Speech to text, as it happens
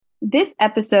This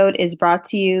episode is brought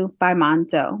to you by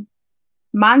Monzo.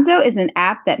 Monzo is an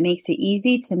app that makes it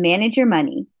easy to manage your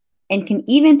money and can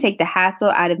even take the hassle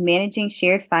out of managing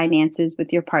shared finances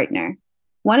with your partner.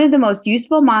 One of the most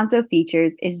useful Monzo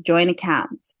features is joint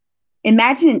accounts.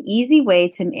 Imagine an easy way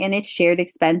to manage shared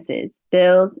expenses,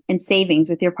 bills, and savings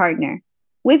with your partner.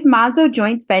 With Monzo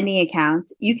joint spending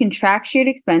accounts, you can track shared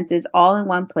expenses all in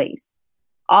one place.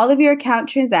 All of your account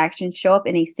transactions show up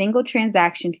in a single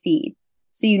transaction feed,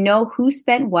 so you know who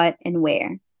spent what and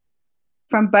where.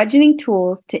 From budgeting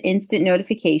tools to instant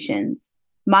notifications,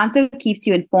 Monzo keeps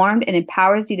you informed and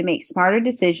empowers you to make smarter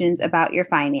decisions about your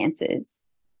finances.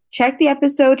 Check the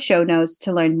episode show notes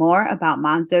to learn more about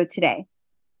Monzo today.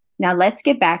 Now let's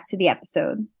get back to the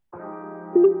episode.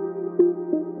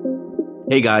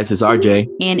 Hey guys, it's RJ.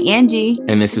 And Angie.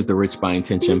 And this is the Rich by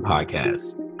Intention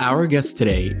podcast. Our guest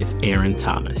today is Aaron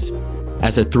Thomas.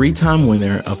 As a 3-time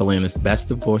winner of Atlanta's Best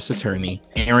Divorce Attorney,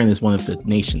 Aaron is one of the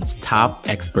nation's top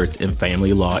experts in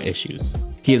family law issues.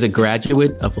 He is a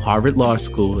graduate of Harvard Law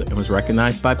School and was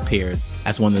recognized by peers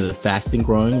as one of the fastest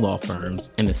growing law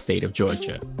firms in the state of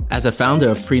Georgia. As a founder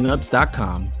of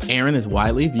Prenups.com, Aaron is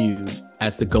widely viewed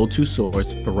as the go-to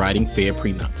source for writing fair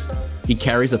prenups. He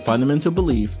carries a fundamental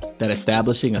belief that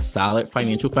establishing a solid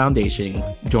financial foundation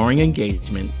during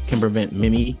engagement can prevent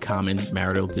many common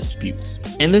marital disputes.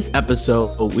 In this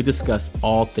episode, we discuss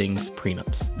all things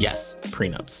prenups. Yes,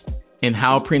 prenups. And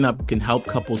how a prenup can help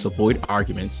couples avoid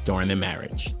arguments during their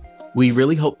marriage. We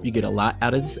really hope you get a lot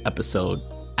out of this episode.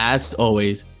 As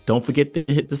always, don't forget to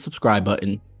hit the subscribe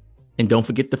button. And don't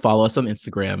forget to follow us on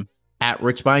Instagram at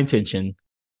Rich by Intention.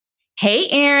 Hey,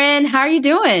 Aaron, how are you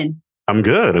doing? I'm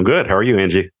good. How are you,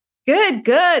 Angie? Good.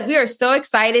 We are so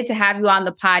excited to have you on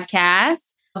the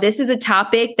podcast. This is a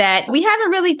topic that we haven't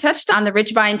really touched on the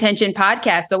Rich by Intention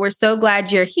podcast, but we're so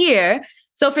glad you're here.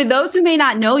 So for those who may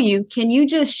not know you, can you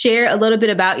just share a little bit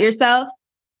about yourself?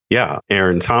 Yeah,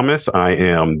 Aaron Thomas. I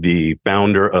am the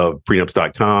founder of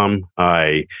Prenups.com.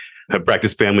 I have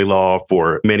practiced family law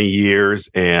for many years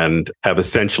and have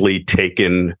essentially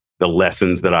taken the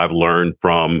lessons that I've learned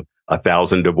from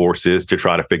 1,000 divorces to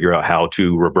try to figure out how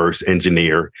to reverse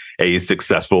engineer a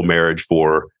successful marriage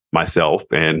for myself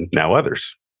and now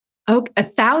others. Oh,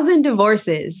 1,000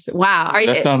 divorces. Wow.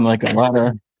 That sounds like a lot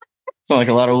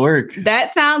of work.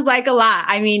 That sounds like a lot.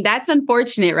 I mean, that's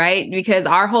unfortunate, right? Because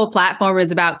our whole platform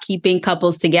is about keeping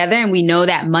couples together. And we know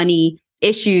that money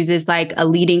issues is like a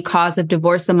leading cause of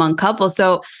divorce among couples.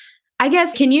 So I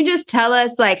guess, can you just tell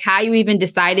us like how you even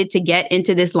decided to get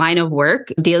into this line of work,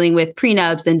 dealing with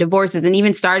prenups and divorces and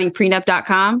even starting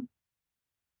Prenup.com?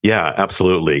 Yeah,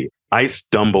 absolutely. I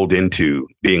stumbled into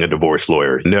being a divorce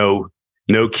lawyer. No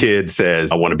kid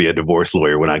says, I want to be a divorce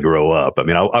lawyer when I grow up. I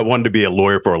mean, I wanted to be a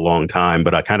lawyer for a long time,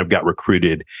 but I kind of got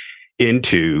recruited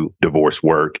into divorce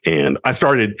work. And I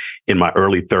started in my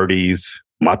early 30s.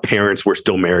 My parents were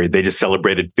still married. They just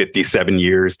celebrated 57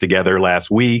 years together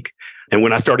last week. And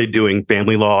when I started doing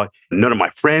family law, none of my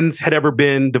friends had ever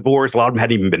been divorced. A lot of them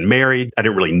hadn't even been married. I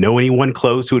didn't really know anyone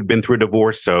close who had been through a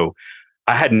divorce. So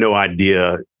I had no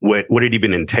idea what it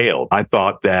even entailed. I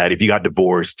thought that if you got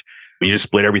divorced, you just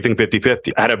split everything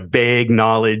 50-50. I had a vague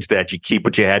knowledge that you keep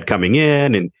what you had coming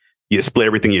in and you split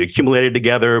everything you accumulated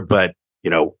together. But,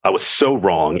 I was so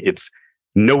wrong. It's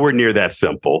nowhere near that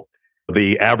simple.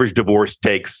 The average divorce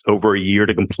takes over a year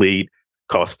to complete,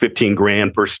 costs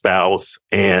 $15,000 per spouse.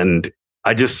 And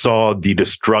I just saw the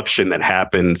destruction that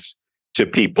happens to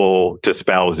people, to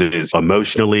spouses,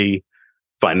 emotionally,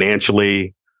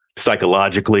 financially,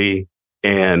 psychologically.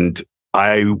 And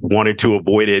I wanted to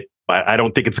avoid it. I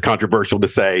don't think it's controversial to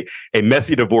say a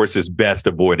messy divorce is best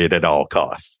avoided at all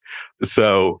costs.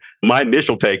 So my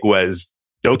initial take was,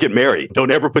 don't get married.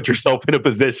 Don't ever put yourself in a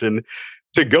position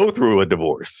to go through a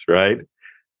divorce, right?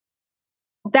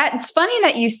 That's funny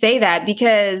that you say that,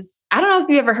 because I don't know if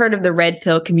you've ever heard of the red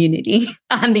pill community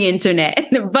on the internet,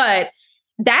 but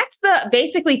that's the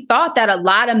basically thought that a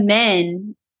lot of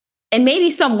men, and maybe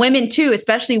some women too,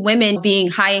 especially women being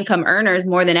high income earners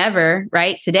more than ever,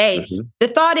 right? Today, The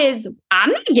thought is,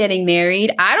 I'm not getting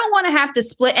married. I don't want to have to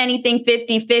split anything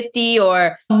 50-50,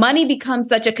 or money becomes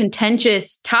such a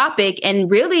contentious topic. And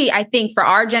really, I think for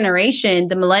our generation,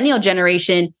 the millennial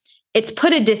generation, it's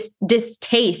put a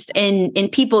distaste in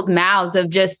people's mouths of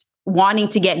just wanting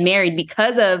to get married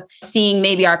because of seeing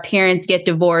maybe our parents get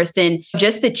divorced and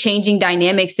just the changing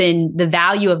dynamics in the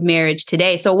value of marriage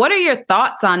today. So what are your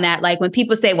thoughts on that? Like when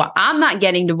people say, well, I'm not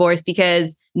getting divorced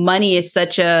because money's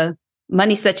such an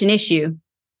issue.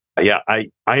 Yeah, I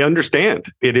understand.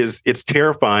 It's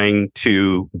terrifying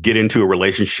to get into a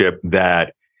relationship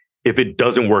that, if it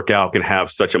doesn't work out, can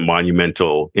have such a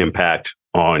monumental impact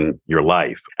on your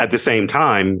life. At the same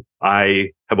time,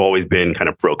 I have always been kind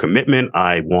of pro commitment.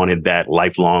 I wanted that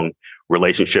lifelong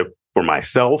relationship for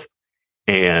myself.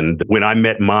 And when I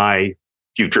met my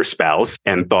future spouse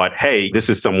and thought, hey, this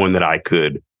is someone that I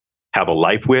could have a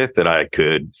life with, that I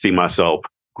could see myself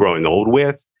growing old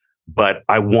with, but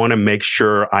I want to make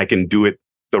sure I can do it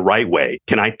the right way.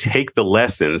 Can I take the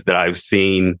lessons that I've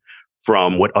seen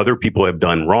from what other people have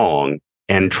done wrong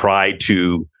and try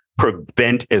to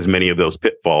prevent as many of those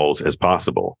pitfalls as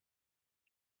possible?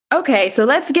 Okay, so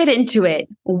let's get into it.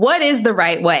 What is the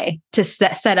right way to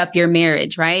set up your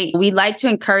marriage, right? We like to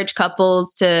encourage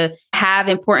couples to have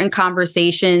important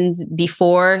conversations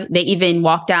before they even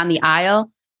walk down the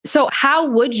aisle. So how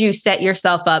would you set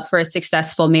yourself up for a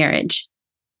successful marriage?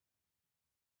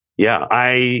 Yeah,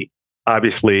 I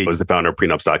obviously was the founder of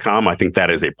Prenups.com. I think that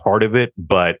is a part of it.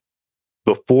 But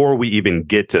before we even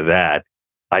get to that,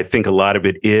 I think a lot of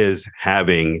it is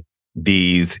having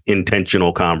these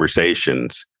intentional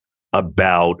conversations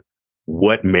about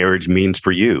what marriage means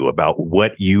for you, about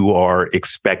what you are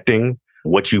expecting,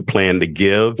 what you plan to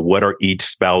give, what are each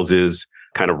spouse's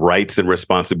kind of rights and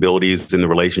responsibilities in the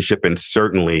relationship, and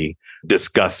certainly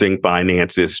discussing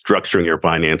finances, structuring your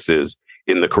finances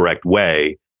in the correct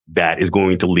way that is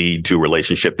going to lead to a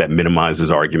relationship that minimizes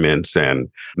arguments and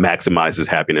maximizes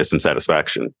happiness and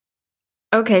satisfaction.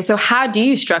 Okay, so how do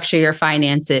you structure your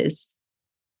finances?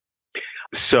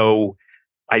 So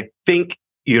I think,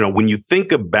 when you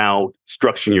think about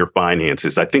structuring your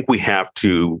finances, I think we have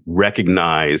to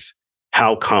recognize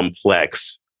how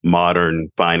complex modern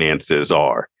finances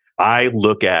are. I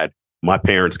look at my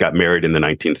parents got married in the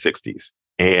 1960s,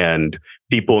 and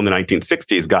people in the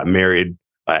 1960s got married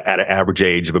at an average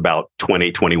age of about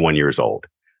 20, 21 years old.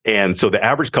 And so the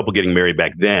average couple getting married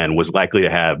back then was likely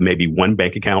to have maybe one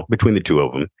bank account between the two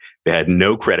of them. They had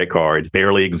no credit cards,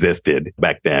 barely existed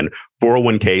back then.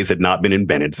 401ks had not been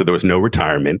invented, so there was no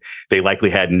retirement. They likely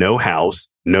had no house,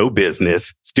 no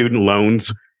business. Student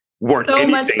loans weren't So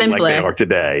much anything like simpler. they are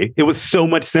today. It was so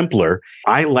much simpler.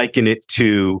 I liken it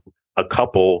to a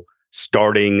couple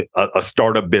starting a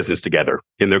startup business together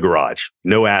in their garage.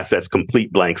 No assets,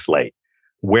 complete blank slate.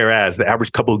 Whereas the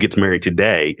average couple who gets married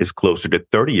today is closer to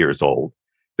 30 years old.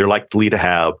 They're likely to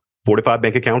have 4 to 5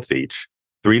 bank accounts each,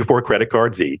 3 to 4 credit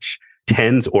cards each,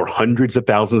 tens or hundreds of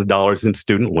thousands of dollars in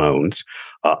student loans,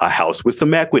 a house with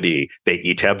some equity. They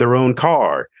each have their own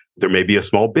car. There may be a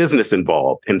small business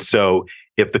involved. And so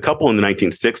if the couple in the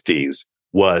 1960s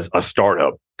was a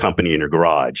startup company in your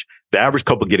garage, the average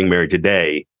couple getting married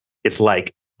today, it's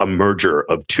like a merger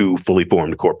of 2 fully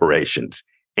formed corporations.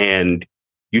 And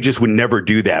you just would never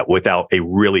do that without a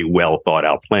really well thought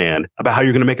out plan about how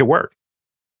you're going to make it work.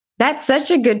 That's such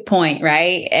a good point,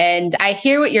 right? And I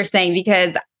hear what you're saying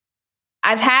because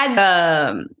I've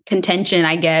had contention,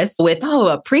 I guess, with,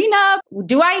 a prenup.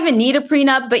 Do I even need a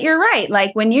prenup? But you're right.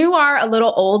 Like when you are a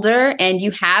little older and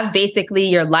you have basically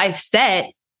your life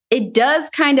set, it does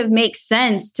kind of make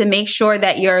sense to make sure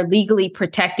that you're legally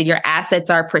protected, your assets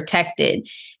are protected.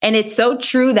 And it's so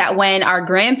true that when our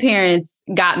grandparents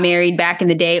got married back in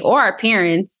the day, or our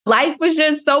parents, life was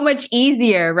just so much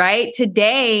easier, right?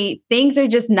 Today, things are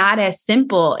just not as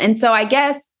simple. And so I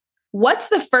guess what's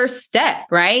the first step,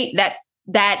 right?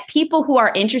 That people who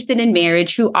are interested in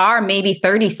marriage, who are maybe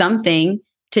 30 something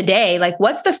today, like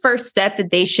what's the first step that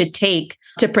they should take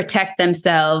to protect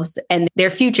themselves and their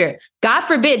future? God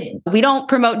forbid, we don't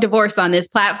promote divorce on this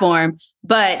platform,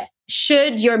 but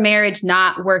should your marriage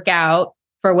not work out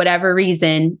for whatever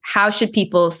reason, how should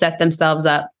people set themselves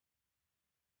up?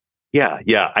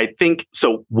 Yeah. I think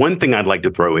so. One thing I'd like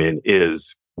to throw in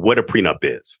is what a prenup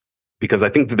is, because I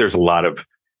think that there's a lot of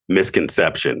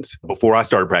misconceptions. Before I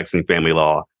started practicing family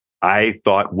law, I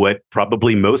thought what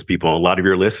probably most people, and a lot of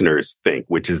your listeners think,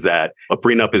 which is that a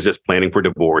prenup is just planning for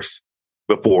divorce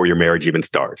before your marriage even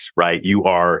starts, right?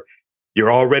 You're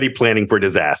already planning for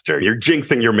disaster. You're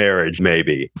jinxing your marriage,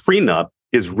 maybe. Prenup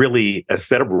is really a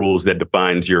set of rules that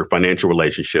defines your financial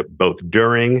relationship, both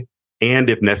during and,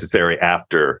 if necessary,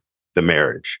 after the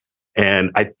marriage.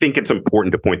 And I think it's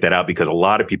important to point that out because a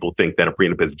lot of people think that a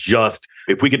prenup is just,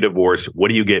 if we get divorced, what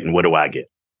do you get and what do I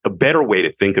get? A better way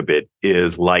to think of it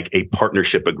is like a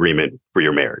partnership agreement for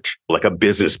your marriage, like a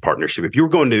business partnership. If you were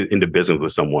going into business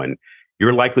with someone,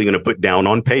 you're likely going to put down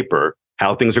on paper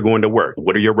how things are going to work.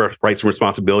 What are your rights and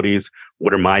responsibilities?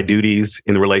 What are my duties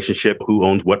in the relationship? Who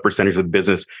owns what percentage of the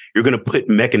business? You're going to put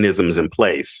mechanisms in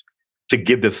place to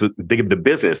give the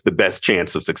business the best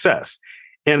chance of success.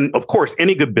 And of course,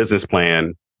 any good business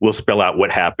plan will spell out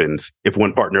what happens if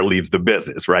one partner leaves the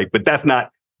business, right? But that's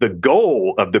not the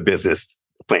goal of the business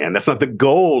plan. That's not the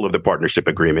goal of the partnership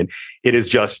agreement. It is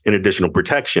just an additional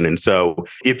protection. And so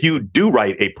if you do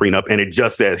write a prenup and it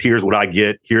just says, here's what I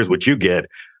get, here's what you get,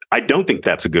 I don't think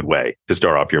that's a good way to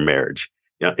start off your marriage.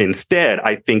 Instead,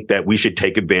 I think that we should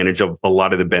take advantage of a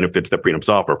lot of the benefits that prenups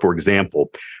offer. For example,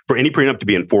 for any prenup to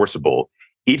be enforceable,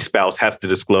 each spouse has to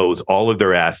disclose all of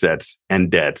their assets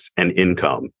and debts and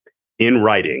income in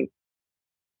writing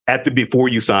before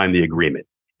you sign the agreement.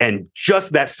 And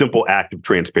just that simple act of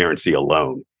transparency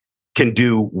alone can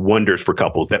do wonders for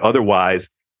couples that otherwise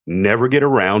never get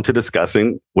around to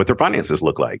discussing what their finances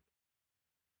look like.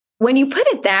 When you put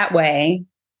it that way,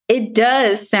 it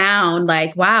does sound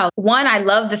like, wow. One, I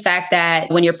love the fact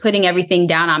that when you're putting everything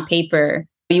down on paper,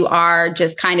 you are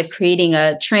just kind of creating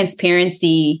a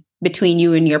transparency between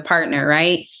you and your partner,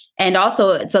 right? And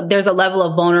also, so there's a level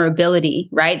of vulnerability,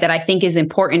 right, that I think is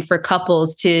important for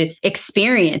couples to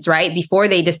experience, right, before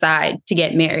they decide to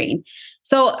get married.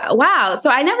 So, wow.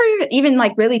 So I never even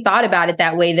like really thought about it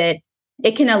that way, that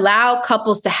it can allow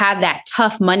couples to have that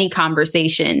tough money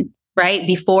conversation, right,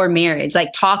 before marriage, like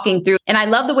talking through. And I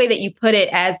love the way that you put it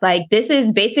as like, this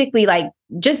is basically like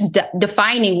just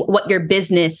defining what your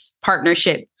business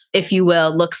partnership, if you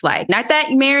will, looks like. Not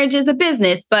that marriage is a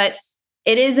business, but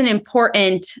it is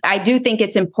I do think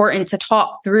it's important to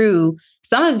talk through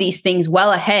some of these things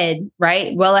well ahead,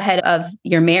 right? Well ahead of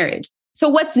your marriage. So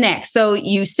what's next? So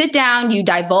you sit down, you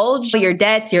divulge your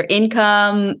debts, your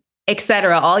income, et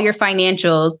cetera, all your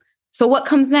financials. So what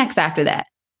comes next after that?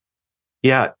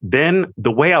 Yeah. Then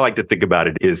the way I like to think about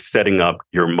it is setting up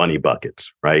your money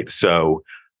buckets, right? So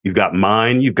you've got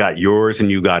mine, you've got yours, and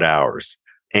you got ours.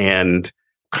 And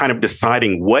kind of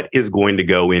deciding what is going to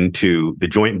go into the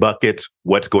joint buckets,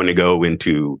 what's going to go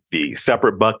into the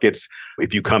separate buckets.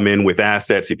 If you come in with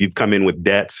assets, if you've come in with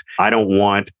debts, I don't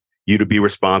want you to be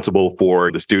responsible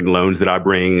for the student loans that I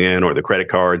bring in or the credit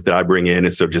cards that I bring in.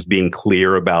 And so just being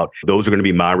clear about those are going to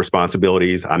be my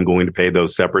responsibilities. I'm going to pay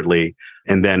those separately.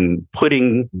 And then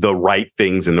putting the right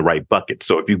things in the right bucket.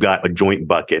 So if you've got a joint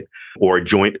bucket or a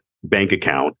joint bank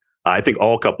account, I think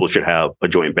all couples should have a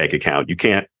joint bank account. You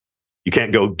can't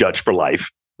go Dutch for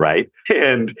life, right?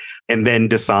 And then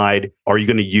decide, are you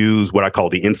going to use what I call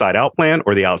the inside out plan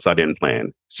or the outside in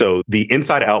plan? So the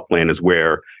inside out plan is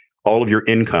where all of your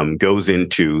income goes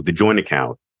into the joint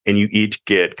account and you each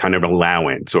get kind of an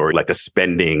allowance or like a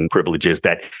spending privileges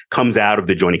that comes out of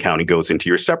the joint account and goes into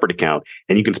your separate account,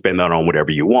 and you can spend that on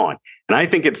whatever you want. And I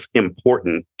think it's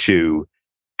important to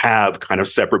have kind of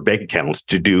separate bank accounts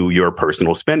to do your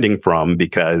personal spending from,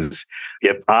 because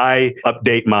if I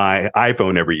update my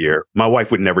iPhone every year, my wife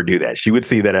would never do that. She would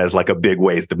see that as like a big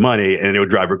waste of money, and it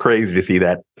would drive her crazy to see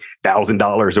that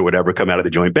 $1,000 or whatever come out of the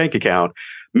joint bank account.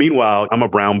 Meanwhile, I'm a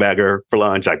brown bagger for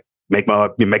lunch. I make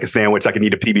a sandwich. I can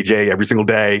eat a PBJ every single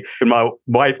day. And my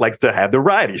wife likes to have the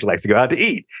variety. She likes to go out to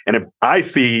eat. And if I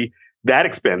see that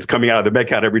expense coming out of the bank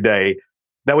account every day,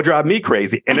 that would drive me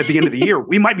crazy. And at the end of the year,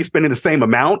 we might be spending the same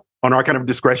amount on our kind of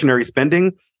discretionary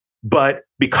spending, but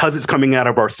because it's coming out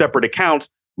of our separate accounts,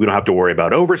 we don't have to worry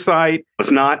about oversight.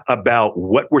 It's not about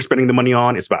what we're spending the money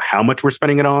on. It's about how much we're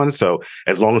spending it on. So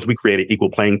as long as we create an equal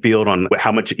playing field on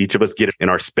how much each of us get in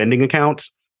our spending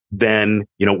accounts, then,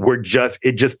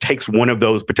 it just takes one of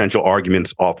those potential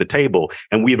arguments off the table.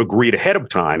 And we've agreed ahead of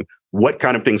time what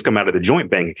kind of things come out of the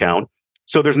joint bank account.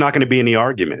 So there's not going to be any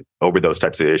argument over those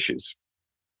types of issues.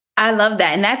 I love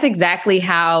that. And that's exactly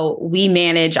how we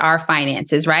manage our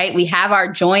finances, right? We have our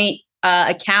joint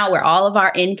account where all of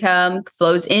our income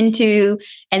flows into,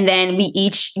 and then we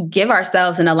each give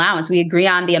ourselves an allowance. We agree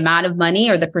on the amount of money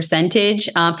or the percentage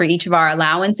for each of our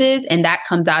allowances, and that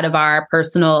comes out of our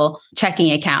personal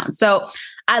checking account. So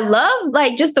I love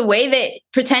like just the way that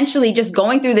potentially just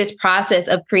going through this process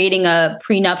of creating a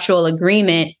prenuptial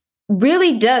agreement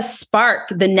really does spark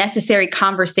the necessary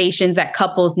conversations that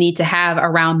couples need to have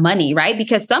around money, right?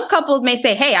 Because some couples may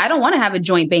say, hey, I don't want to have a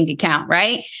joint bank account,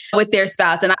 right, with their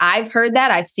spouse. And I've heard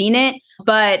that, I've seen it.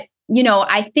 But,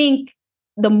 I think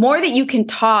the more that you can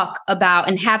talk about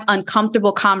and have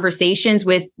uncomfortable conversations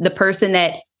with the person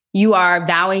that you are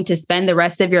vowing to spend the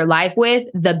rest of your life with,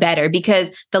 the better.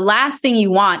 Because the last thing you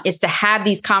want is to have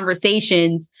these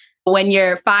conversations when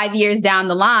you're 5 years down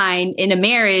the line in a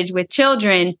marriage with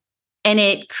children, and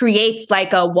it creates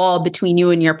like a wall between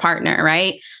you and your partner,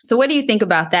 right? So what do you think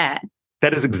about that?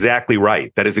 That is exactly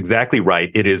right.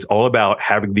 It is all about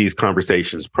having these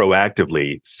conversations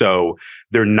proactively. So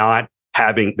they're not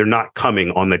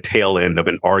coming on the tail end of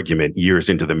an argument years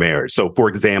into the marriage. So for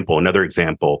example, another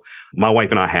example, my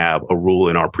wife and I have a rule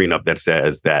in our prenup that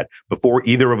says that before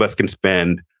either of us can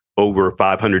spend over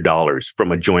 $500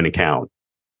 from a joint account,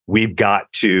 we've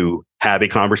got to have a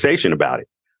conversation about it.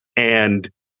 And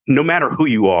no matter who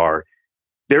you are,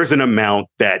 there's an amount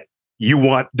that you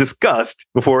want discussed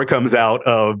before it comes out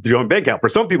of the joint bank account. For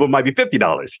some people, it might be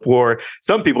 $50. For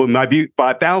some people, it might be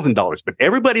 $5,000. But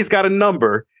everybody's got a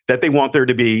number that they want there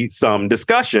to be some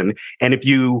discussion. And if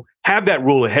you have that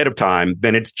rule ahead of time,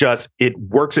 then it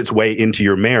works its way into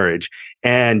your marriage.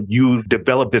 And you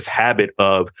develop this habit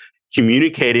of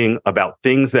communicating about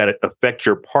things that affect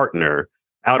your partner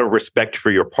out of respect for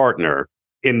your partner.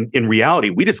 In reality,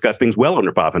 we discuss things well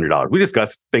under $500. We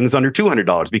discuss things under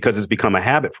 $200 because it's become a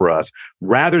habit for us,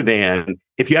 rather than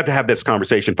if you have to have this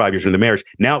conversation 5 years into the marriage,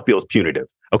 now it feels punitive.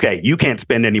 Okay, you can't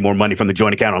spend any more money from the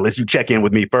joint account unless you check in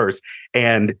with me first.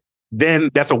 And then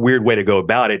that's a weird way to go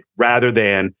about it, rather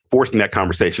than forcing that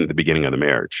conversation at the beginning of the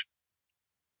marriage.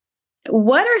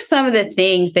 What are some of the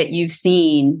things that you've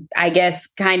seen, I guess,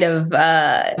 kind of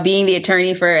being the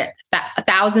attorney for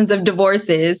thousands of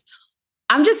divorces?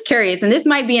 I'm just curious, and this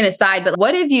might be an aside, but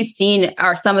what have you seen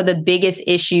are some of the biggest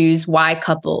issues why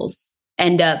couples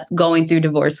end up going through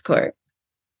divorce court?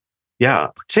 Yeah,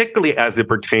 particularly as it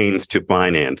pertains to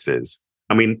finances.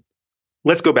 I mean,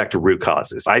 let's go back to root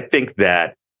causes. I think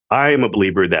that I am a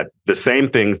believer that the same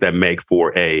things that make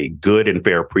for a good and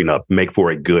fair prenup make for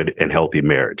a good and healthy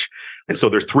marriage. And so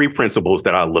there's three principles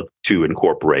that I look to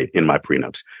incorporate in my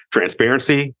prenups: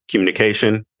 transparency,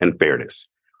 communication, and fairness,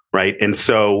 right? And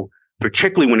so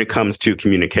particularly when it comes to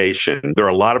communication, there are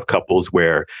a lot of couples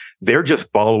where they're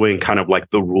just following kind of like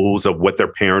the rules of what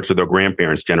their parents or their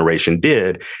grandparents' generation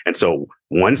did. And so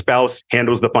one spouse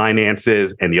handles the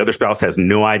finances and the other spouse has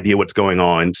no idea what's going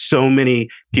on. So many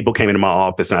people came into my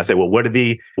office and I said, well, what are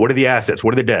the assets?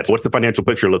 What are the debts? What's the financial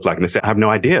picture look like? And they said, I have no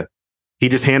idea. He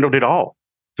just handled it all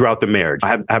throughout the marriage.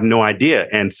 I have no idea.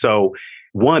 And so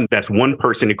that's one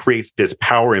person who creates this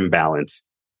power imbalance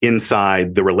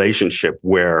inside the relationship,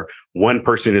 where one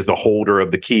person is the holder of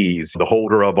the keys, the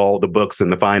holder of all the books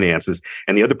and the finances,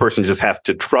 and the other person just has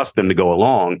to trust them to go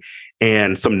along.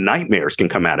 And some nightmares can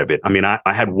come out of it. I mean, I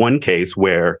had one case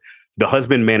where the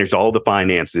husband managed all the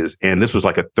finances, and this was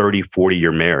like a 30,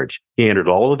 40-year marriage. He handled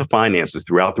all of the finances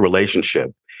throughout the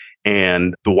relationship.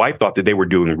 And the wife thought that they were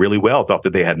doing really well, thought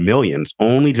that they had millions,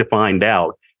 only to find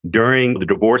out during the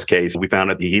divorce case, we found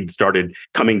out that he'd started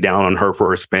coming down on her for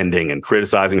her spending and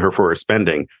criticizing her for her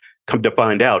spending. Come to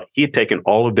find out, he had taken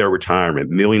all of their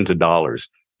retirement, millions of dollars,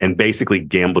 and basically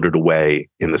gambled it away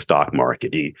in the stock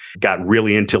market. He got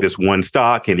really into this one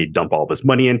stock and he'd dump all this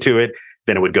money into it.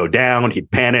 Then it would go down. He'd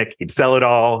panic. He'd sell it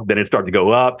all. Then it'd start to go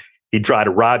up. He'd try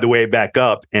to ride the way back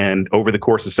up. And over the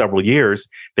course of several years,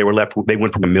 they went from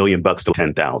 $1 million to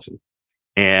 10,000.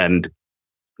 And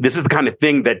this is the kind of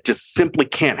thing that just simply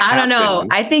can't happen. I don't know.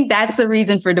 I think that's the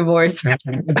reason for divorce.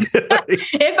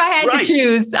 If I had to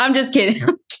choose, I'm just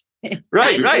kidding.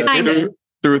 Right.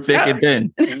 Through thick and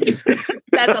thin.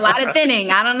 That's a lot of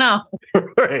thinning. I don't know.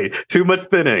 Right. Too much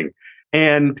thinning.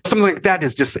 And something like that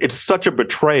is it's such a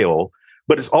betrayal,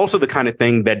 but it's also the kind of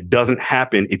thing that doesn't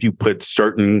happen if you put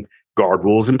certain guard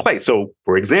rules in place. So,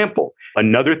 for example,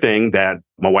 another thing that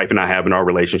my wife and I have in our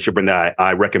relationship and that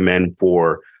I recommend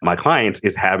for my clients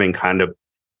is having kind of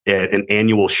an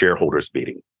annual shareholders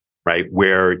meeting, right?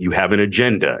 Where you have an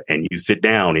agenda and you sit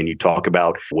down and you talk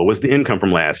about what was the income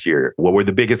from last year? What were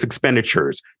the biggest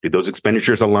expenditures? Did those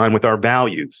expenditures align with our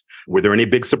values? Were there any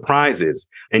big surprises?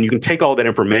 And you can take all that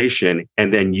information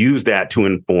and then use that to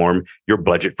inform your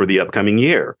budget for the upcoming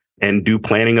year and do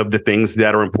planning of the things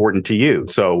that are important to you.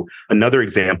 So another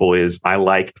example is my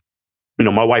wife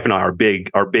and I, our big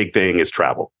thing is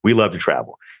travel. We love to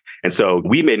travel. And so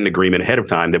we made an agreement ahead of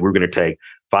time that we're going to take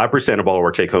 5% of all of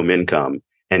our take home income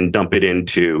and dump it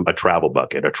into a travel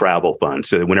bucket, a travel fund,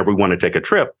 so that whenever we want to take a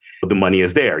trip, the money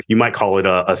is there. You might call it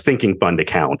a sinking fund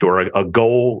account or a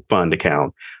goal fund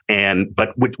account.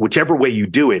 But whichever way you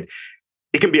do it,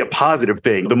 it can be a positive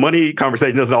thing. The money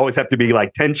conversation doesn't always have to be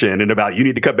like tension and about you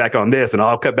need to cut back on this and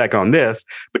I'll cut back on this,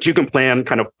 but you can plan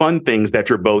kind of fun things that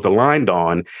you're both aligned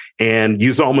on and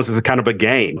use almost as a kind of a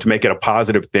game to make it a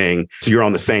positive thing. So you're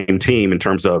on the same team in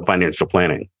terms of financial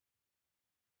planning.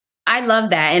 I love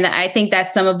that. And I think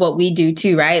that's some of what we do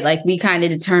too, right? Like we kind of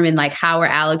determine like how we're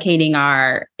allocating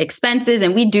our expenses,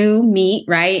 and we do meet,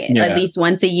 right? Yeah. At least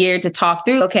once a year to talk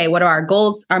through, okay, what are our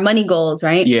goals, our money goals,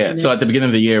 right? Yeah. So at the beginning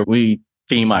of the year, we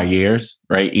theme our years,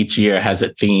 right? Each year has a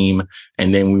theme,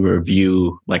 and then we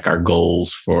review like our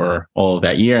goals for all of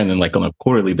that year. And then like on a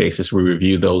quarterly basis, we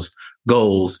review those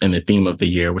goals and the theme of the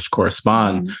year, which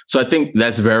correspond. Mm-hmm. So I think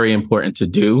that's very important to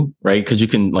do, right? Because you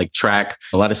can like track,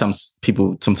 a lot of times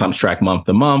people sometimes track month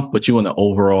to month, but you want an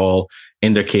overall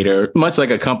indicator, much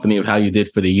like a company, of how you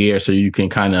did for the year. So you can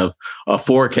kind of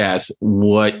forecast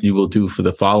what you will do for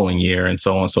the following year and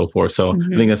so on and so forth. So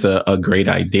I think that's a great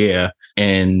idea.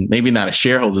 And maybe not a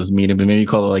shareholders meeting, but maybe you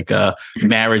call it like a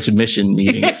marriage mission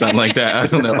meeting or something like that. I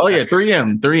don't know. Oh yeah,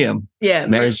 3M. Yeah,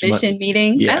 marriage mission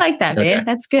meeting. Yeah. I like that, man. Okay.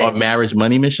 That's good. Or marriage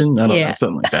money mission. I don't know,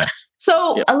 something like that.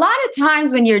 So a lot of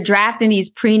times when you're drafting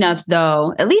these prenups,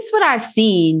 though, at least what I've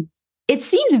seen, it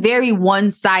seems very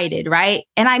one-sided, right?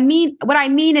 And what I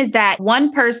mean is that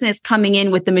one person is coming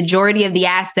in with the majority of the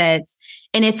assets,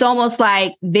 and it's almost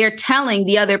like they're telling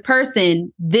the other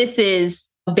person, this is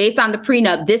based on the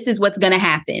prenup, this is what's going to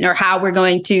happen, or how we're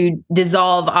going to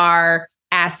dissolve our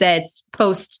assets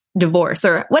post-divorce,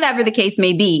 or whatever the case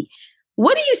may be.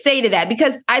 What do you say to that?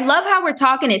 Because I love how we're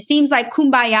talking. It seems like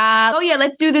kumbaya. Oh yeah,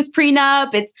 let's do this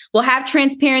prenup. We'll have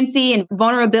transparency and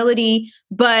vulnerability.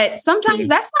 But sometimes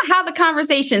that's not how the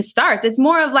conversation starts. It's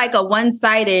more of like a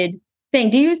one-sided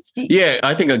thing. Yeah,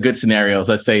 I think a good scenario is,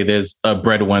 let's say there's a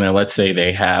breadwinner. Let's say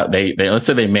let's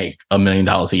say they make $1 million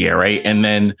a year, right? And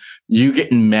then you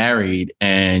getting married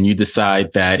and you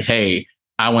decide that, hey,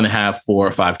 I want to have 4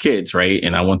 or 5 kids, right?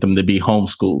 And I want them to be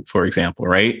homeschooled, for example,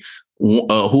 right?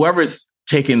 Whoever's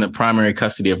taking the primary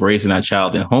custody of raising that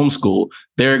child in homeschool,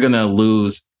 they're going to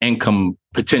lose income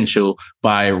potential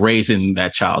by raising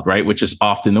that child, right? Which is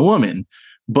often the woman.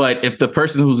 But if the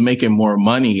person who's making more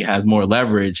money has more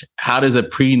leverage, how does a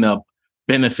prenup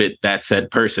benefit that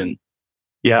said person?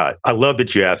 Yeah, I love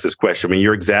that you asked this question. I mean,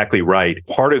 you're exactly right.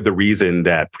 Part of the reason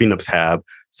that prenups have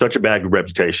such a bad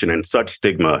reputation and such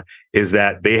stigma is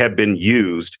that they have been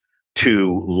used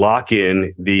to lock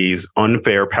in these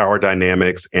unfair power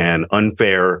dynamics and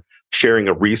unfair sharing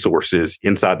of resources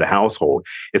inside the household.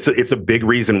 It's a big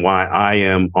reason why I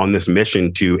am on this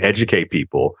mission to educate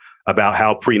people about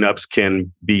how prenups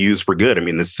can be used for good. I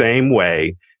mean, the same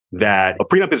way that a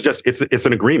prenup is just, it's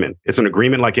an agreement. It's an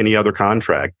agreement like any other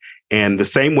contract. And the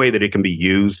same way that it can be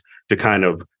used to kind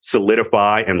of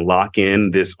solidify and lock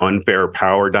in this unfair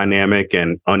power dynamic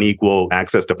and unequal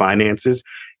access to finances,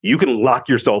 you can lock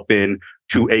yourself in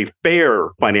to a fair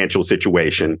financial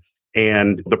situation.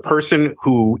 And the person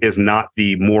who is not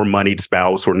the more moneyed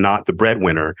spouse or not the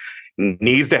breadwinner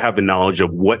needs to have the knowledge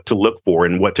of what to look for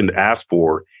and what to ask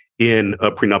for in a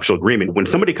prenuptial agreement. When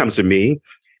somebody comes to me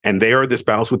and they are the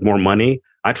spouse with more money,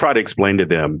 I try to explain to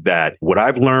them that what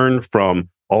I've learned from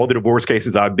all the divorce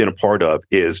cases I've been a part of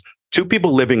is 2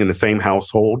 people living in the same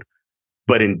household,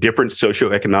 but in different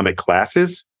socioeconomic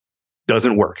classes,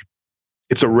 doesn't work.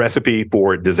 It's a recipe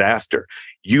for disaster.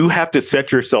 You have to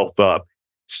set yourself up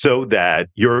so that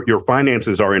your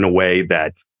finances are in a way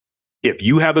that if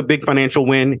you have a big financial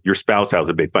win, your spouse has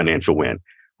a big financial win,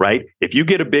 right? If you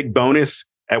get a big bonus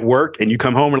at work and you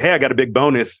come home and, hey, I got a big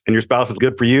bonus, and your spouse is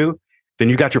good for you, then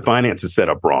you got your finances set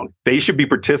up wrong. They should be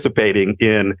participating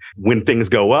in when things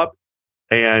go up,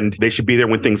 and they should be there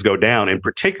when things go down. And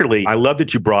particularly, I love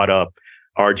that you brought up,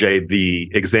 RJ, the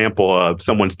example of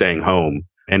someone staying home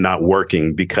and not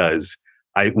working, because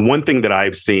one thing that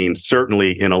I've seen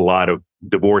certainly in a lot of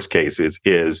divorce cases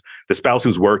is the spouse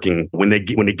who's working, when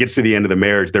it gets to the end of the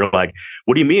marriage, they're like,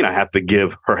 what do you mean I have to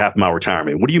give her half my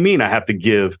retirement? What do you mean I have to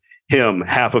give him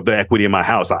half of the equity in my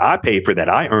house? I paid for that.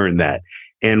 I earned that.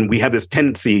 And we have this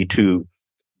tendency to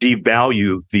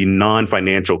devalue the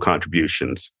non-financial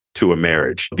contributions to a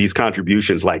marriage. These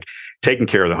contributions, like taking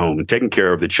care of the home and taking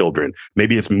care of the children.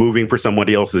 Maybe it's moving for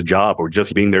somebody else's job or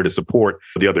just being there to support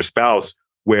the other spouse,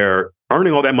 where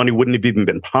earning all that money wouldn't have even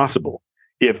been possible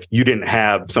if you didn't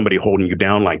have somebody holding you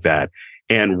down like that.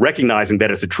 And recognizing that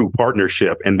it's a true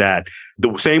partnership, and that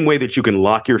the same way that you can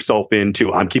lock yourself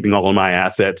into, I'm keeping all of my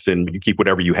assets and you keep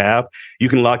whatever you have, you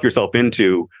can lock yourself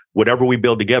into whatever we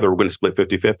build together, we're going to split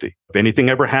 50-50. If anything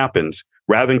ever happens,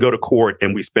 rather than go to court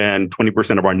and we spend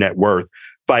 20% of our net worth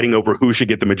fighting over who should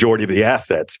get the majority of the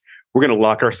assets, we're going to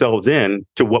lock ourselves in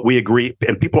to what we agree.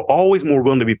 And people are always more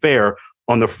willing to be fair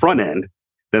on the front end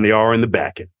than they are in the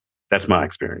back end. That's my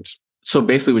experience. So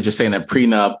basically, we're just saying that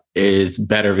prenup is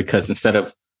better because instead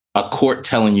of a court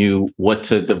telling you what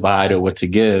to divide or what to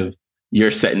give, you're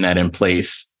setting that in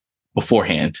place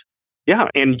beforehand. Yeah.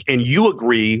 And you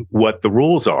agree what the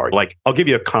rules are. Like, I'll give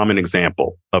you a common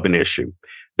example of an issue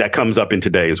that comes up in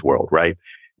today's world, right?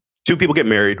 2 people get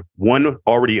married. One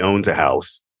already owns a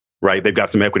house, right? They've got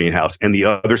some equity in the house, and the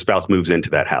other spouse moves into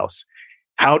that house.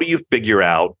 How do you figure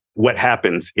out what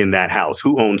happens in that house.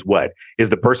 Who owns what? Is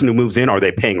the person who moves in, are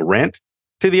they paying rent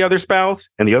to the other spouse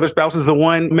and the other spouse is the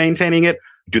one maintaining it?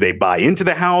 Do they buy into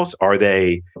the house? Do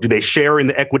they share in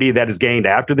the equity that is gained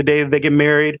after the day that they get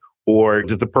married? Or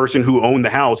does the person who owned the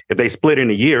house, if they split in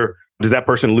a year, does that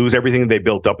person lose everything they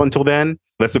built up until then?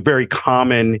 That's a very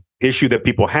common issue that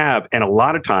people have. And a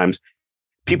lot of times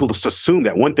people just assume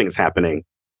that one thing is happening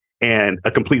and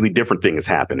a completely different thing is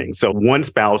happening. So one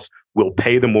spouse will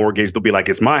pay the mortgage. They'll be like,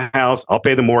 it's my house. I'll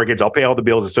pay the mortgage. I'll pay all the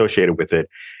bills associated with it.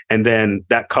 And then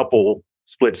that couple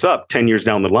splits up 10 years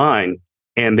down the line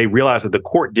and they realize that the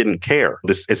court didn't care.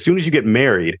 As soon as you get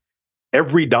married,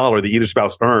 every dollar that either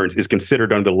spouse earns is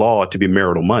considered under the law to be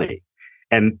marital money.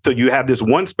 And so you have this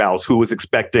one spouse who was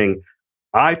expecting,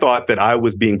 I thought that I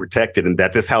was being protected and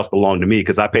that this house belonged to me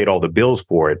because I paid all the bills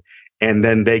for it. And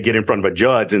then they get in front of a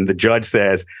judge and the judge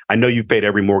says, I know you've paid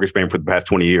every mortgage payment for the past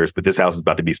 20 years, but this house is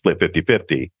about to be split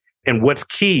 50-50. And what's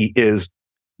key is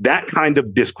that kind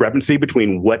of discrepancy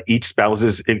between what each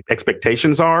spouse's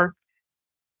expectations are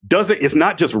is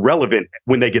not just relevant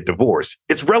when they get divorced.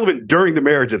 It's relevant during the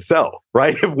marriage itself,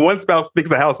 right? If one spouse thinks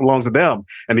the house belongs to them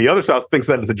and the other spouse thinks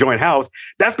that it's a joint house,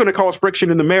 that's going to cause friction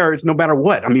in the marriage no matter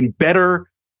what. I mean, better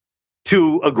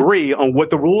to agree on what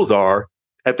the rules are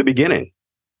at the beginning.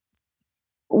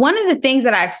 One of the things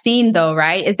that I've seen, though,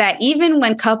 right, is that even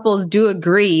when couples do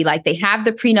agree, like they have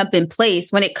the prenup in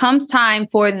place, when it comes time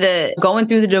for the going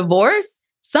through the divorce,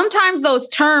 sometimes those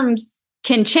terms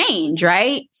can change,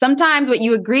 right? Sometimes what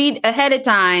you agreed ahead of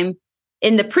time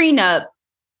in the prenup,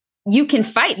 you can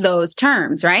fight those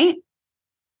terms, right?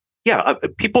 Yeah,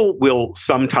 people will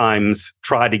sometimes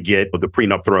try to get the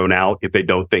prenup thrown out if they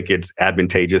don't think it's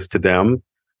advantageous to them.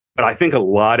 But I think a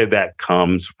lot of that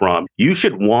comes from, you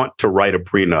should want to write a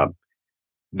prenup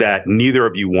that neither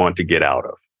of you want to get out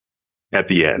of at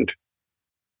the end.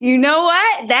 You know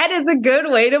what? That is a good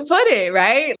way to put it,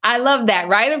 right? I love that.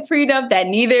 Write a prenup that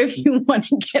neither of you want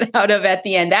to get out of at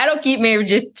the end. That'll keep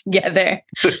marriages together.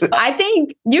 I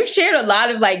think you've shared a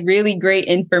lot of really really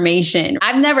information.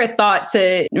 I've never thought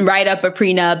to write up a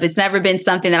prenup. It's never been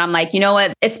something that I'm like, you know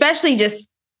what? Especially just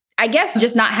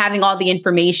not having all the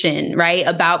information, right,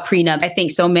 about prenups. I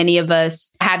think so many of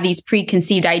us have these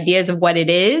preconceived ideas of what it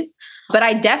is. But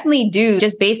I definitely do,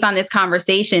 just based on this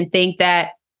conversation, think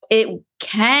that it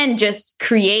can just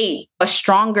create a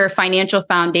stronger financial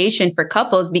foundation for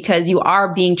couples because you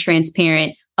are being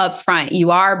transparent upfront.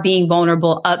 You are being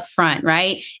vulnerable upfront,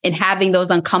 right? And having those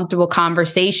uncomfortable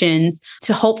conversations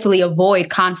to hopefully avoid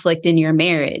conflict in your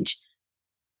marriage.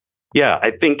 Yeah,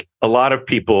 I think a lot of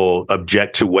people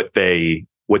object to what they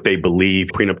believe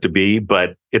prenup to be,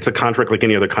 but it's a contract like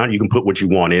any other contract. You can put what you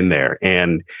want in there.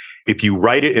 And if you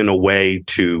write it in a way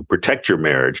to protect your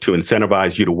marriage, to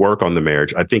incentivize you to work on the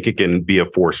marriage, I think it can be a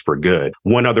force for good.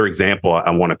 One other example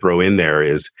I want to throw in there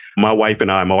is my wife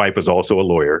is also a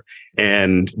lawyer.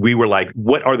 And we were like,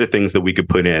 what are the things that we could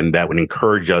put in that would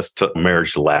encourage us to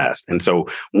marriage to last? And so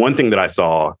one thing that I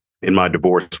saw in my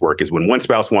divorce work is when one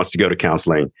spouse wants to go to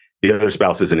counseling, the other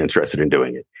spouse isn't interested in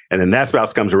doing it. And then that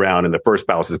spouse comes around and the first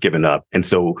spouse has given up. And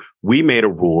so we made a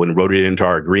rule and wrote it into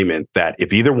our agreement that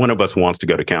if either one of us wants to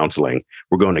go to counseling,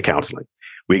 we're going to counseling.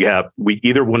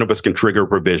 Either one of us can trigger a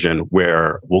provision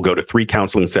where we'll go to 3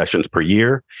 counseling sessions per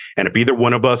year. And if either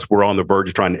one of us were on the verge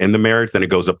of trying to end the marriage, then it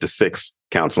goes up to 6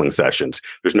 counseling sessions.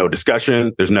 There's no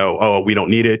discussion. There's no, oh, we don't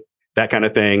need it, that kind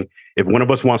of thing. If one of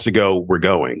us wants to go, we're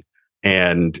going.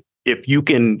 And if you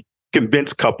can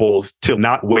convince couples to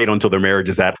not wait until their marriage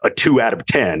is at a 2 out of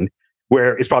 10,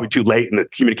 where it's probably too late and the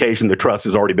communication, the trust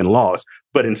has already been lost,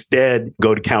 but instead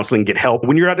go to counseling, get help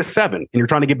when you're at a 7 and you're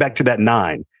trying to get back to that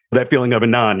 9, that feeling of a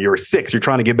 9, you're a 6, you're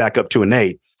trying to get back up to an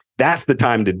 8. That's the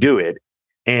time to do it.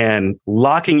 And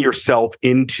locking yourself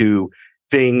into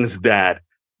things that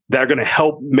are going to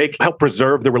help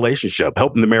preserve the relationship,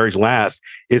 helping the marriage last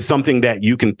is something that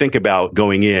you can think about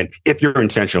going in if you're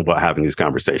intentional about having these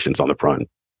conversations on the front.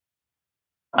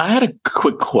 I had a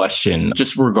quick question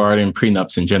just regarding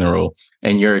prenups in general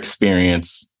and your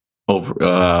experience over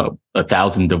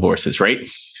 1,000 divorces, right?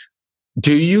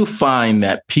 Do you find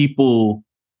that people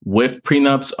with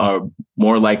prenups are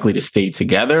more likely to stay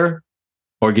together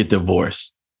or get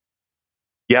divorced?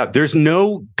 Yeah, there's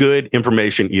no good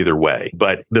information either way,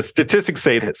 but the statistics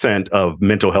say that % of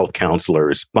mental health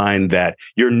counselors find that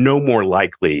you're no more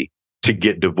likely to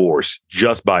get divorced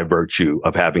just by virtue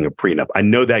of having a prenup. I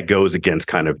know that goes against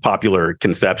kind of popular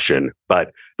conception,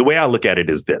 but the way I look at it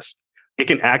is this. It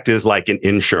can act as like an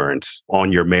insurance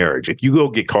on your marriage. If you go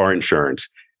get car insurance,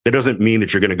 that doesn't mean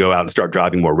that you're going to go out and start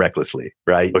driving more recklessly,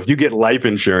 right? If you get life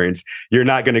insurance, you're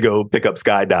not going to go pick up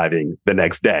skydiving the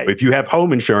next day. If you have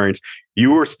home insurance,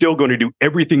 you are still going to do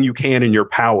everything you can in your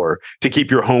power to keep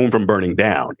your home from burning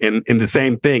down. And the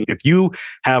same thing, if you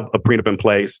have a prenup in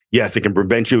place, yes, it can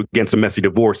prevent you against a messy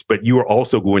divorce, but you are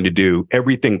also going to do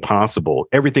everything possible,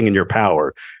 everything in your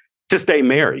power to stay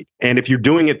married. And if you're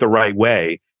doing it the right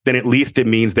way, then at least it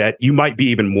means that you might be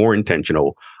even more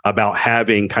intentional about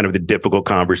having kind of the difficult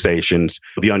conversations,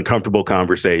 the uncomfortable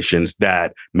conversations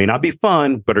that may not be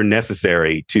fun, but are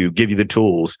necessary to give you the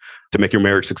tools to make your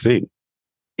marriage succeed.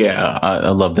 Yeah, I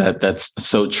love that. That's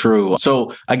so true.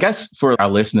 So I guess for our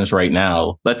listeners right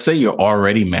now, let's say you're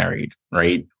already married,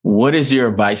 right? What is your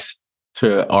advice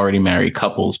to already married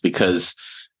couples? Because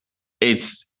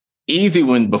it's easy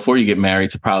before you get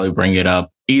married to probably bring it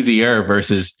up, easier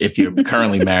versus if you're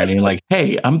currently married and you're like,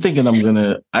 hey, I want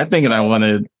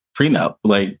a prenup.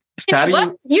 Like, how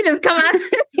do you just come out?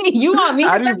 You want me?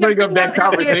 How do you bring up that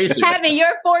conversation? Having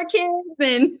your 4 kids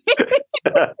and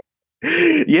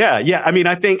Yeah. I mean,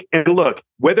 I think, and look,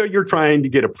 whether you're trying to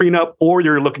get a prenup or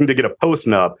you're looking to get a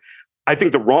postnup, I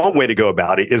think the wrong way to go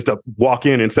about it is to walk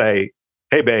in and say,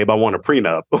 hey, babe, I want a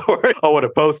prenup or I want a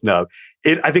postnup.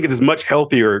 I think it is much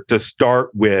healthier to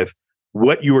start with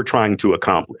what you are trying to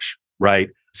accomplish, right?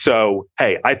 So,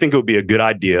 hey, I think it would be a good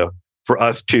idea for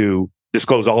us to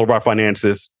disclose all of our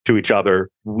finances to each other.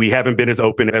 We haven't been as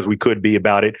open as we could be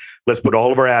about it. Let's put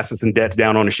all of our assets and debts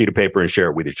down on a sheet of paper and share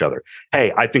it with each other.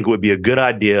 Hey, I think it would be a good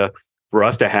idea for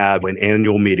us to have an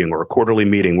annual meeting or a quarterly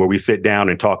meeting where we sit down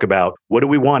and talk about what do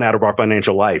we want out of our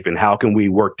financial life and how can we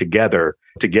work together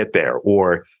to get there?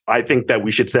 Or I think that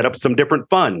we should set up some different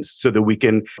funds so that we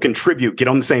can contribute, get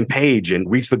on the same page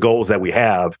and reach the goals that we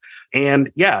have.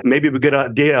 And yeah, maybe a good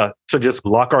idea to just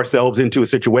lock ourselves into a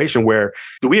situation where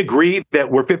do we agree that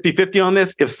we're 50-50 on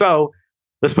this? If so,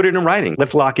 let's put it in writing.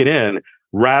 Let's lock it in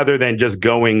rather than just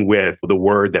going with the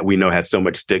word that we know has so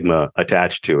much stigma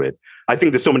attached to it. I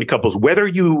think that so many couples, whether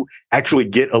you actually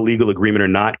get a legal agreement or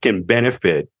not, can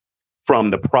benefit from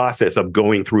the process of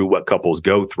going through what couples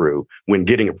go through when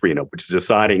getting a prenup, which is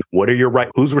deciding what are your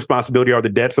rights, whose responsibility are the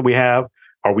debts that we have?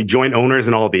 Are we joint owners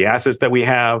in all of the assets that we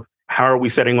have? How are we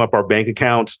setting up our bank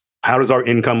accounts? How does our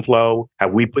income flow?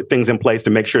 Have we put things in place to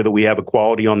make sure that we have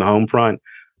equality on the home front?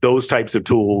 Those types of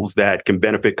tools that can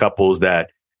benefit couples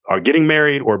that are getting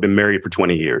married or have been married for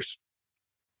 20 years.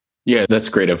 Yeah, that's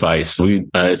great advice.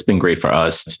 It's been great for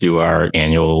us to do our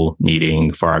annual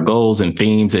meeting for our goals and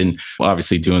themes, and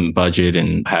obviously doing the budget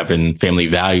and having family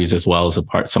values as well as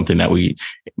something that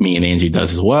me and Angie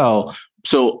does as well.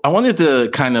 So I wanted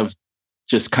to kind of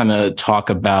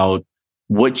talk about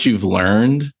what you've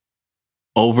learned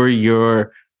over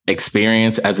your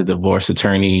experience as a divorce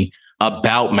attorney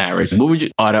about marriage.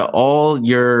 Out of all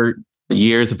your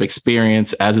years of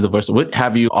experience as a divorce, what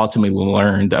have you ultimately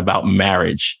learned about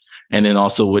marriage? And then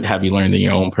also, what have you learned in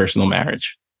your own personal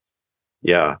marriage?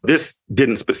 Yeah, this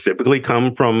didn't specifically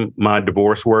come from my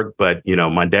divorce work, but,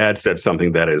 my dad said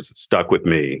something that has stuck with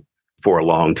me for a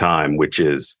long time, which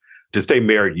is to stay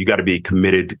married, you got to be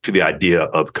committed to the idea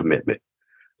of commitment.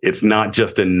 It's not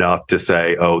just enough to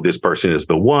say, oh, this person is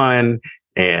the one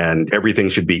and everything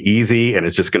should be easy and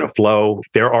it's just going to flow.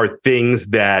 There are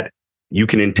things that you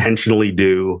can intentionally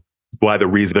do. Why the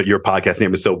reason that your podcast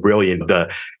name is so brilliant.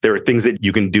 There are things that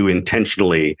you can do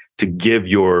intentionally to give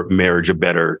your marriage a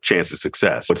better chance of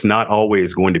success. It's not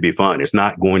always going to be fun. It's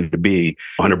not going to be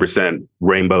 100%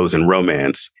 rainbows and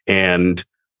romance. And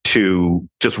to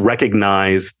just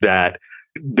recognize that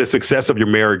the success of your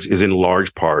marriage is in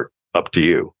large part up to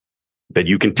you, that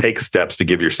you can take steps to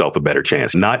give yourself a better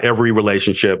chance. Not every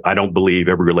relationship, I don't believe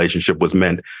every relationship was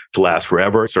meant to last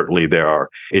forever. Certainly there are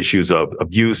issues of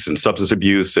abuse and substance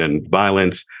abuse and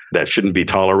violence that shouldn't be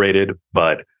tolerated,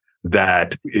 but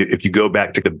that if you go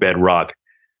back to the bedrock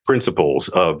principles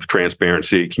of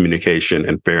transparency, communication,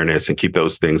 and fairness, and keep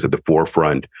those things at the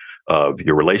forefront of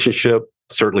your relationship,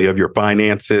 certainly of your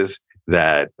finances,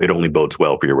 that it only bodes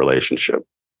well for your relationship.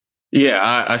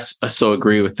 Yeah, I so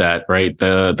agree with that, right?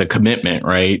 The commitment,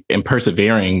 right? And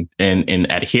persevering and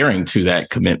adhering to that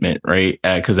commitment, right?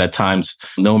 Because at times,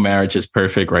 no marriage is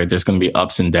perfect, right? There's going to be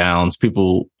ups and downs.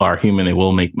 People are human. They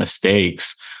will make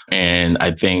mistakes. And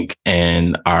I think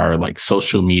in our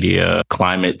social media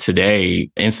climate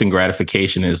today, instant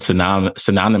gratification is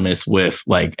synonymous with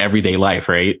everyday life,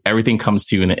 right? Everything comes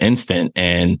to you in an instant.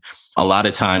 And a lot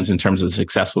of times in terms of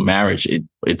successful marriage,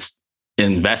 it's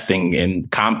investing in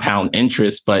compound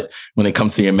interest. But when it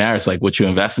comes to your marriage, what you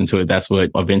invest into it, that's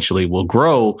what eventually will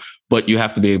grow. But you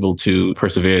have to be able to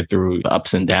persevere through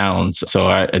ups and downs. So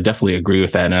I definitely agree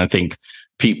with that. And I think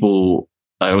people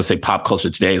I would say pop culture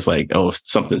today is like, oh, if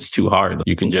something's too hard,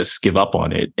 you can just give up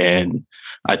on it. And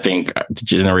I think the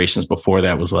generations before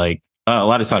that was like, a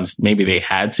lot of times maybe they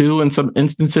had to in some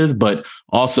instances, but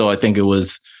also I think it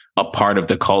was a part of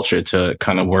the culture to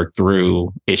kind of work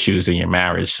through issues in your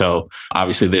marriage. So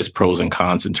obviously there's pros and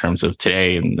cons in terms of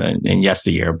today and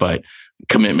yesteryear, but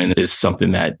commitment is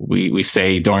something that we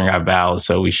say during our vows.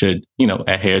 So we should,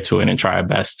 adhere to it and try our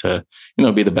best to,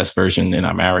 be the best version in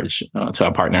our marriage to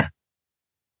our partner.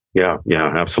 Yeah,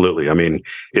 absolutely. I mean,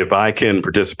 if I can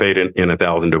participate in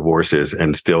 1,000 divorces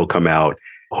and still come out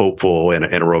hopeful and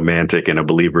a romantic and a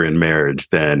believer in marriage,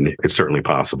 then it's certainly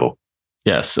possible.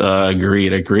 Yes,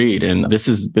 agreed. And this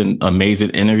has been an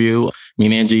amazing interview. Me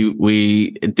and Angie,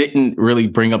 we didn't really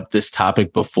bring up this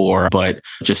topic before, but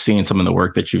just seeing some of the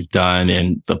work that you've done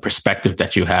and the perspective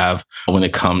that you have when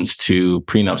it comes to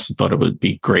prenups, I thought it would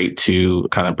be great to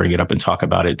kind of bring it up and talk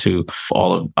about it to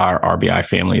all of our RBI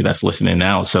family that's listening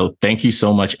now. So thank you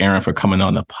so much, Aaron, for coming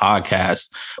on the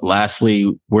podcast.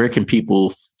 Lastly, where can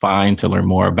people find to learn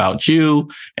more about you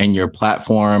and your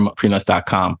platform,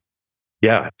 prenups.com?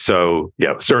 So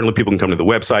certainly people can come to the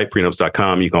website,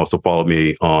 prenups.com. You can also follow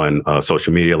me on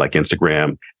social media like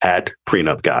Instagram at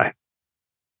Prenup Guy.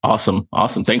 Awesome.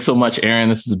 Thanks so much, Aaron.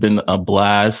 This has been a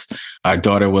blast. Our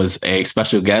daughter was a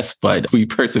special guest, but we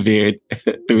persevered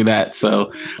through that.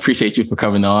 So appreciate you for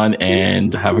coming on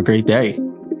and have a great day.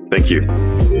 Thank you.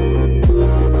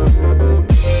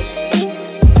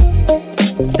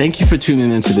 Thank you for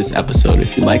tuning into this episode.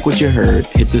 If you like what you heard,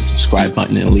 hit the subscribe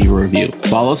button and leave a review.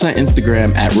 Follow us on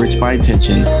Instagram at Rich by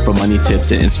Intention for money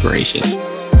tips and inspiration.